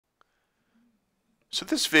So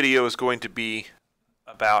this video is going to be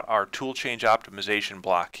about our tool change optimization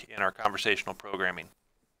block in our conversational programming.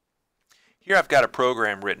 Here I've got a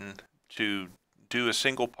program written to do a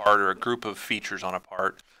single part or a group of features on a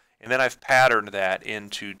part, and then I've patterned that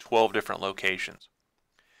into 12 different locations.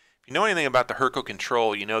 If you know anything about the Hurco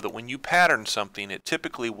control, you know that when you pattern something, it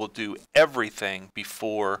typically will do everything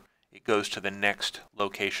before it goes to the next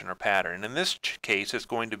location or pattern. And in this case, it's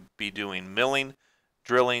going to be doing milling,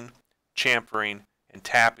 drilling, chamfering, and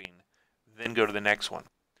tapping, then go to the next one.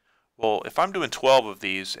 Well, if I'm doing 12 of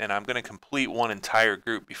these and I'm going to complete one entire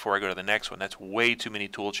group before I go to the next one, that's way too many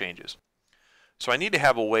tool changes. So I need to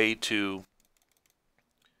have a way to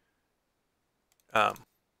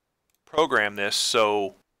program this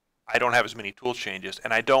so I don't have as many tool changes,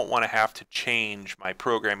 and I don't want to have to change my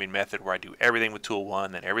programming method where I do everything with tool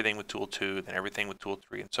 1, then everything with tool 2, then everything with tool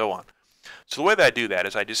 3, and so on. So the way that I do that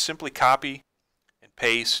is I just simply copy and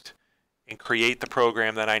paste and create the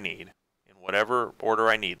program that I need in whatever order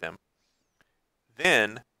I need them.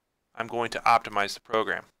 Then I'm going to optimize the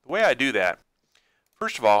program. The way I do that,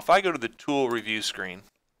 first of all, if I go to the tool review screen,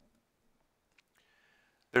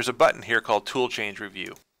 there's a button here called Tool Change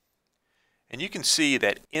Review. And you can see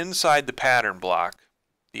that inside the pattern block,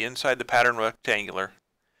 inside the pattern rectangular,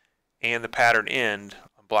 and the pattern end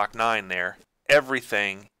on block 9 there,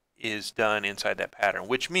 everything is done inside that pattern,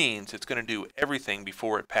 which means it's going to do everything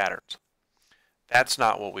before it patterns. That's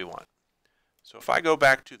not what we want. So if I go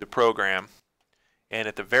back to the program, and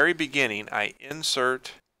at the very beginning I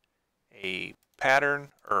insert a pattern,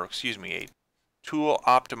 or excuse me, a tool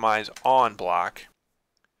optimize on block,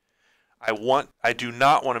 I do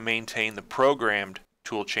not want to maintain the programmed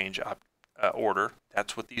tool change order.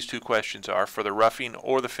 That's what these two questions are. For the roughing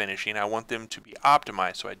or the finishing, I want them to be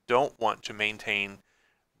optimized, so I don't want to maintain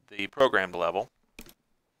the programmed level.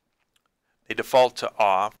 They default to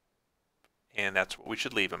off, and that's what we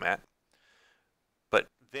should leave them at. But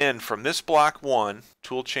then from this block 1,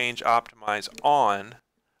 tool change optimize on,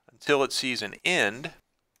 until it sees an end,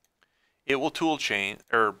 it will tool change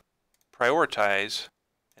or prioritize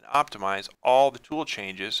and optimize all the tool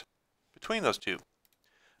changes between those two.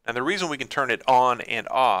 Now the reason we can turn it on and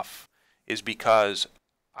off is because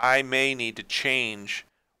I may need to change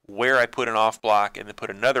where I put an off block and then put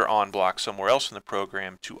another on block somewhere else in the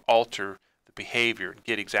program to alter the behavior and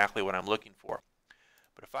get exactly what I'm looking for.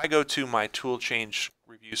 But if I go to my tool change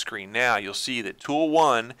review screen now, you'll see that tool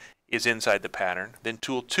 1 is inside the pattern, then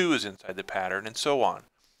tool 2 is inside the pattern, and so on.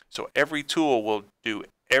 So every tool will do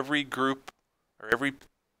every group or every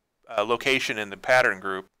location in the pattern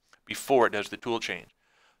group before it does the tool change.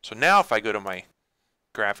 So now if I go to my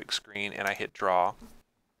graphic screen and I hit draw,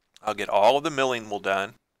 I'll get all of the milling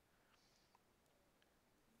done.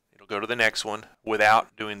 It'll go to the next one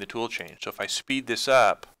without doing the tool change. So if I speed this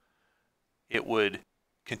up, it would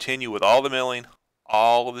continue with all the milling,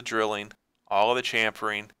 all of the drilling, all of the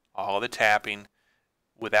chamfering, all of the tapping,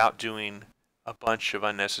 without doing a bunch of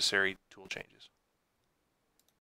unnecessary tool changes.